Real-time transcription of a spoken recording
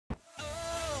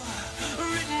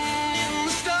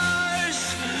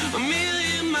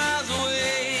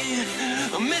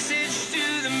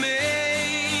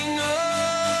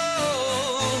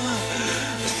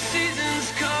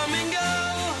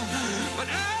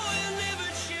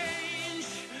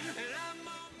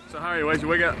So Harry, where's your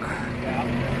wig at?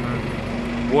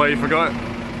 What, you forgot?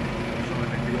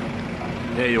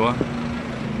 Yeah, you are.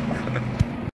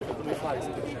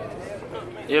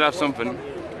 You'll have something.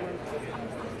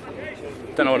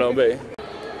 Don't know what it'll be.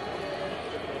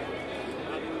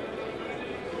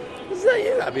 Is that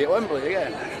you, Abby, at Wembley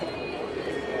again?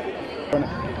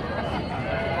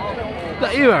 Is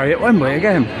that you, Harry, at Wembley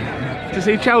again? To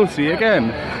see Chelsea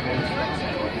again?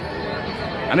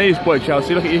 I know you supported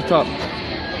Chelsea, look at your top.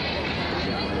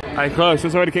 Hey, close,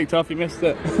 it's already kicked off, you missed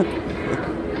it.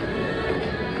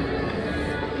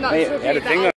 Hey, you had a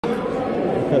thing on.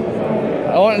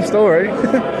 I want a story.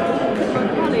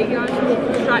 Holly going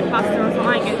to strike past her or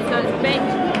something, it's so big.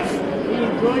 You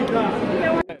enjoyed that.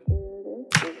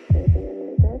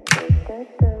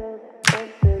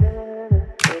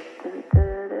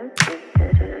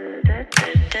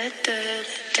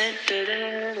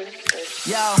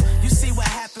 Yo, you see what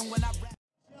happened when I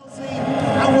Chelsea,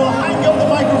 and will hang up the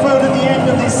microphone at the end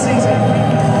of this season.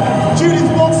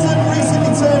 Judith Watson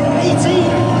recently turned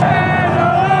 18.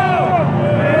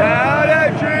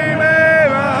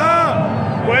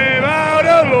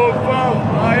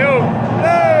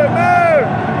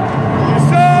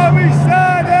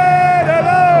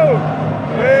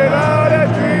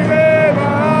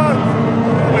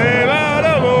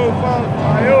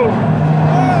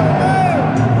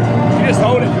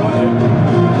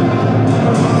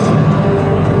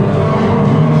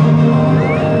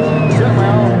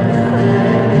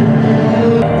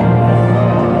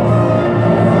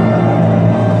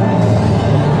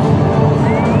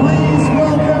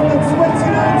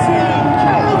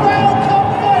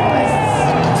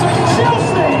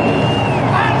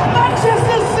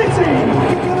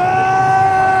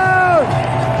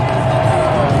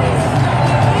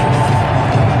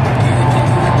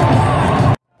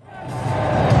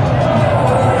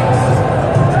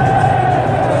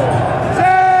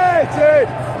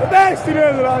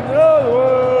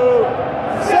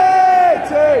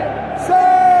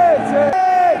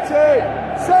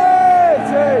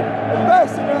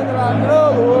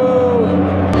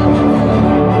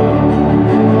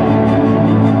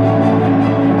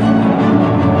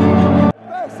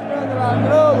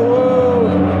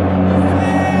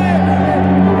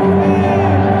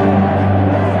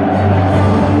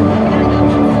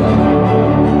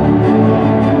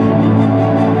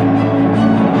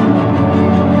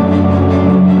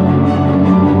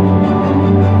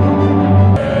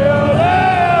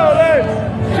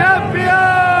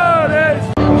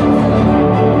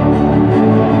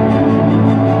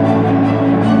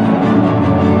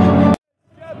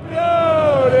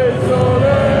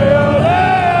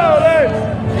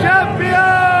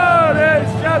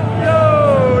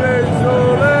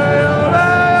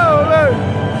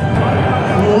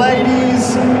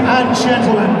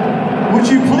 Gentlemen, would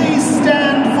you please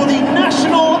stand for the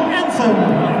national anthem,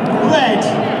 led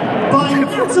by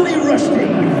Natalie Rushdie.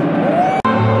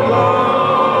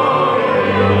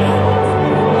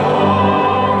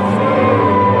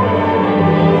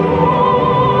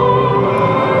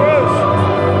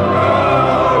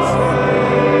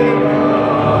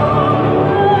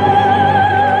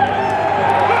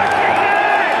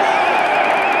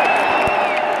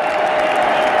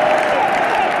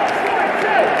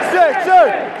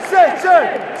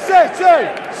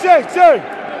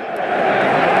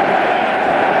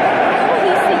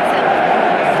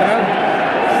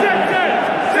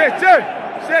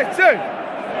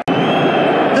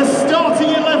 The starting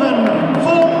 11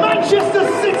 for Manchester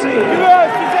City. 31,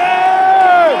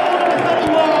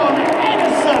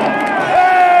 Ederson.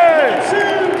 2,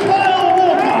 Kyle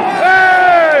Walker.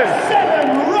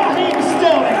 7, Raheem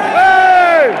Sterling.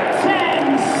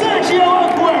 10, Sergio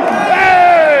Aguero.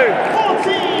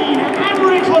 14,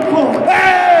 Aymeric Laporte.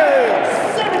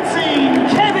 17,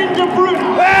 Kevin De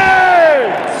Bruyne.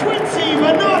 20,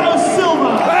 Bernardo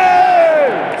Silva.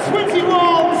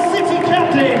 21, City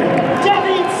captain,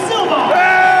 David Silva.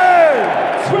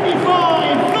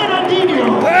 25, Fernandinho.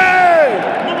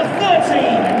 Number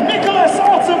 30, Nicolas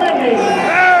Otamendi.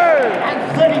 And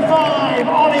 35,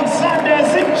 Alexander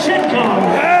Zinchenko.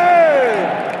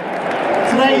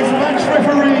 Today's match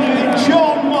referee,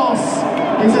 John Moss.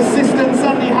 His assistant,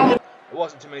 Sandy Halliday. There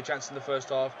wasn't too many chances in the first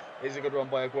half. Here's a good run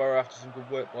by Aguero after some good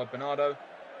work by Bernardo.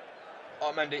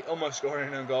 Otamendi almost scoring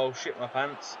an own goal, shit my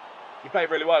pants. He played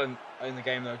really well in the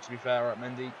game though, to be fair,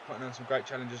 Otamendi, putting on some great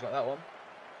challenges like that one.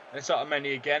 And it's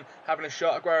Otamendi again, having a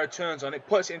shot, Aguero turns on it,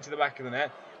 puts it into the back of the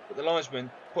net, but the linesman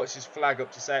puts his flag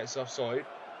up to say it's offside.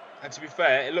 And to be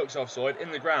fair, it looks offside.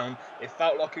 In the ground, it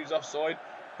felt like he was offside,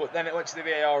 but then it went to the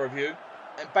VAR review,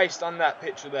 and based on that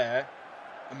picture there,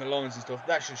 and the lines and stuff,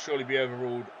 that should surely be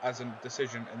overruled as a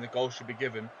decision and the goal should be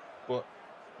given. But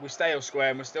we stay all square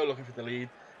and we're still looking for the lead.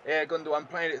 Yeah, Gundogan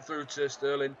playing it through to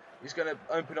Sterling. He's going to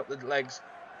open up the legs,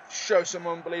 show some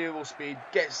unbelievable speed,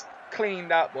 gets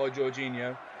cleaned out by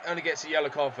Jorginho. Only gets a yellow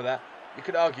card for that. You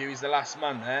could argue he's the last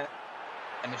man there,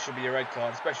 and it should be a red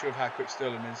card, especially with how quick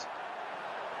Sterling is.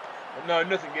 But no,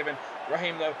 nothing given.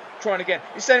 Raheem, though, trying again.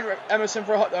 He's sending Emerson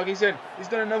for a hot dog. He's in. He's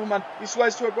done another man. He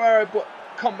swears to Aguero, but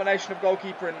combination of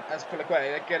goalkeeper and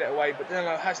Azpilicueta, they get it away. But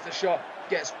Danilo has the shot,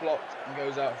 gets blocked, and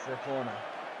goes out for a corner.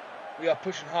 We are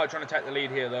pushing hard, trying to take the lead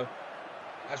here, though,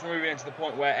 as we're moving into the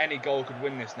point where any goal could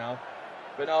win this now.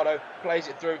 Bernardo plays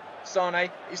it through. Sane,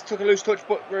 he's took a loose touch,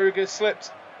 but Rudiger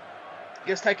slipped.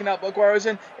 Gets taken out, but Aguero's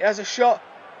in. He has a shot.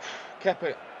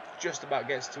 Kepa just about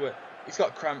gets to it. He's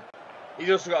got cramp. He's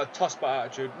also got a toss-back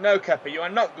attitude. No, Kepa, you are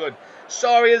not good.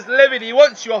 Sarri is livid. He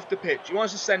wants you off the pitch. He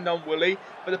wants to send on Willie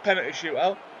for the penalty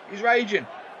shootout. He's raging.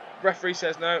 Referee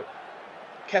says no.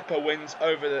 Kepa wins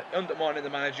over the undermining the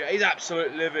manager. He's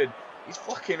absolutely livid. He's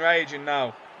fucking raging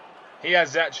now. He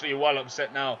is actually well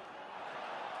upset now.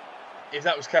 If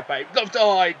that was Kepa,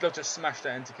 he'd love to smash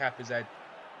that into Kepa's head.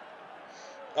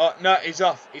 Oh, no, he's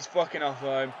off. He's fucking off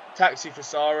home. Taxi for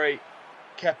Sarri.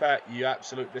 Kepa, you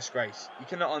absolute disgrace. You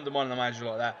cannot undermine the manager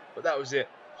like that. But that was it.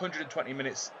 120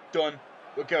 minutes done.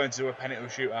 We're going to a penalty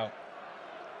shootout.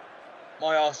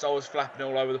 My arsehole was flapping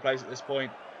all over the place at this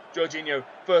point. Jorginho,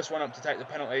 first one up to take the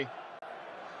penalty.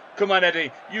 Come on,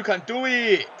 Eddie. You can do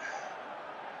it.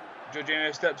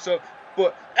 Jorginho steps up.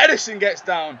 But Edison gets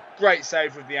down. Great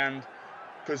save with the hand.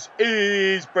 Because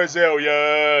he's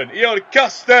Brazilian. He only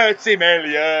costs 30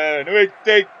 million. We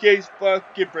think he's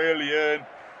fucking brilliant.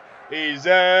 He's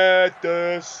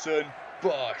Edison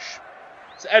Bosch.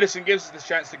 So Edison gives us the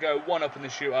chance to go one up in the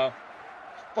shootout.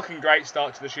 Fucking great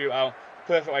start to the shootout.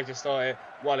 Perfect way to start it.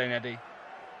 Well in, Eddie.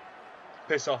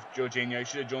 Piss off, Jorginho. You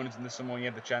should have joined us in the summer when you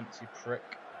had the chance, you prick.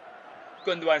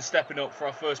 Gundogan stepping up for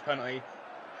our first penalty.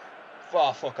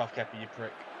 Oh, fuck off, Kepa, you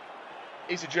prick.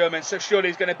 He's a German, so surely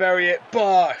he's going to bury it.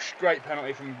 Bosh! Great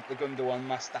penalty from the Gundogan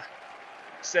master.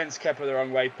 Sends Kepa the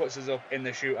wrong way, puts us up in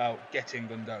the shootout. Get in,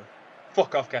 Gundo.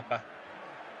 Fuck off, Kepa.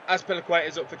 Azpilicueta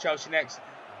is up for Chelsea next.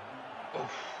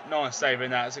 Oof, no one's saving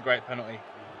that. It's a great penalty.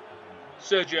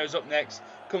 Sergio's up next.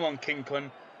 Come on, King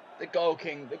Kun. The goal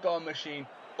king, the goal machine,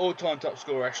 all-time top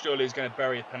scorer. Surely he's going to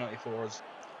bury a penalty for us.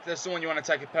 If there's someone you want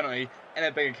to take a penalty in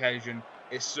a big occasion,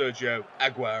 it's Sergio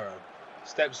Aguero.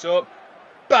 Steps up.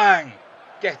 Bang!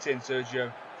 Get in,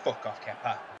 Sergio. Fuck off,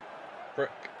 Kepa. Prick.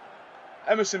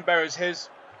 Emerson buries his.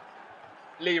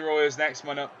 Leroy is next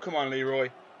man up. Come on, Leroy.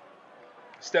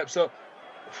 Steps up.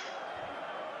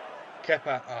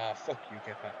 Kepa. Ah, fuck you,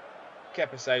 Kepa.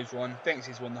 Kepa saves one. Thinks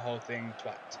he's won the whole thing.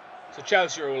 Twat. So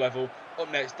Chelsea are all level.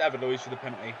 Up next, David Luiz for the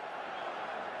penalty.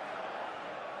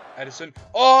 Edison.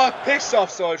 Oh, piss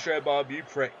off, Sergio Bob, you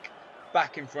prick.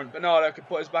 Back in front. Bernardo can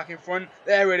put us back in front.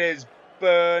 There it is.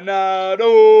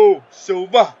 Bernardo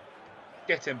Silva.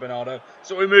 Get in, Bernardo.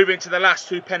 So we move into the last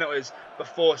two penalties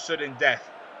before sudden death.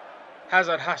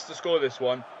 Hazard has to score this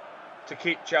one to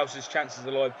keep Chelsea's chances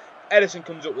alive. Edison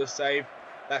comes up with a save.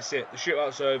 That's it. The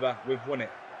shootout's over. We've won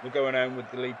it. We're going home with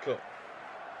the League Cup.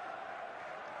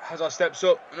 Hazard steps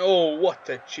up. And oh, what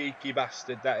a cheeky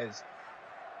bastard that is.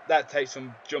 That takes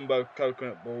some jumbo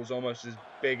coconut balls almost as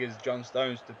big as John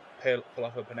Stones to pull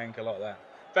off a Panenka like that.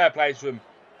 Fair play to him.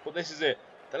 But this is it.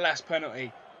 The last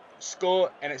penalty.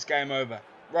 Score and it's game over.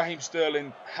 Raheem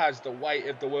Sterling has the weight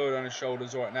of the world on his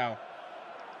shoulders right now.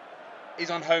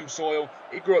 He's on home soil.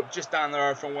 He grew up just down the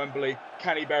road from Wembley.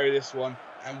 Can he bury this one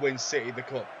and win City the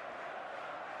Cup?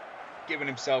 Giving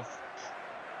himself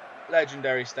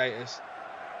legendary status.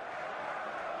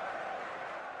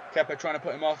 Kepa trying to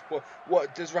put him off, but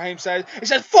what does Raheem say? He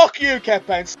says, fuck you, Kepa,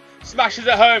 and smashes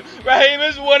it home. Raheem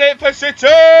has won it for City!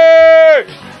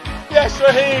 Yes,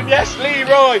 Raheem, yes,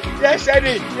 Leroy, yes,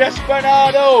 Eddie, yes,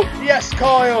 Bernardo, yes,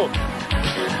 Kyle.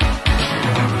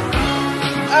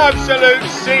 Absolute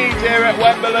scenes here at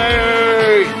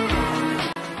Wembley.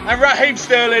 And Raheem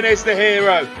Sterling is the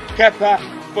hero. Kepa,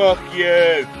 fuck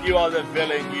you. You are the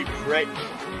villain, you prick.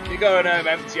 You're going home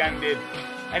empty-handed.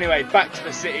 Anyway, back to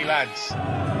the City, lads.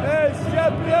 Es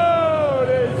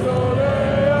campeones, ole,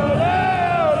 ole,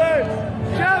 ole,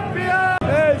 champion,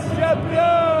 es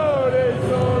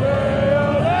campeones, ole,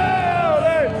 ole,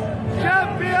 ole,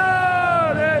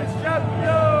 champion, es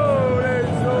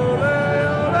campeones, ole,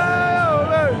 ole,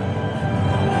 ole.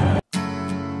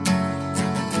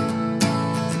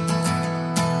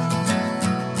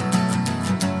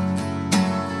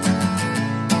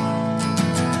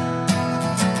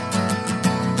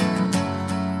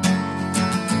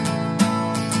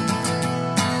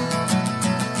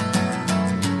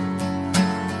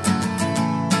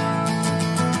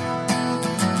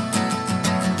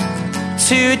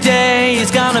 Today is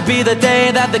gonna be the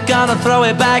day that they're gonna throw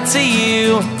it back to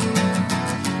you.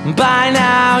 By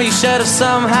now you should have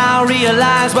somehow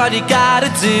realized what you gotta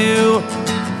do.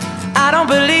 I don't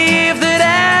believe that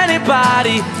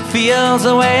anybody feels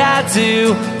the way I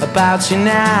do about you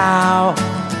now.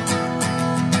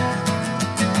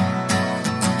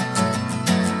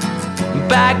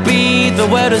 Backbeat, the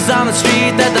word is on the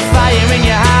street that the fire in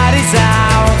your heart is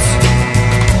out.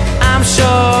 I'm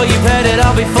sure you've heard it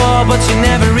all before, but you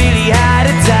never really had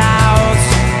a doubt.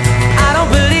 I don't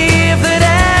believe that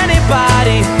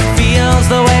anybody feels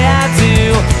the way I do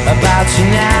about you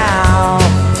now.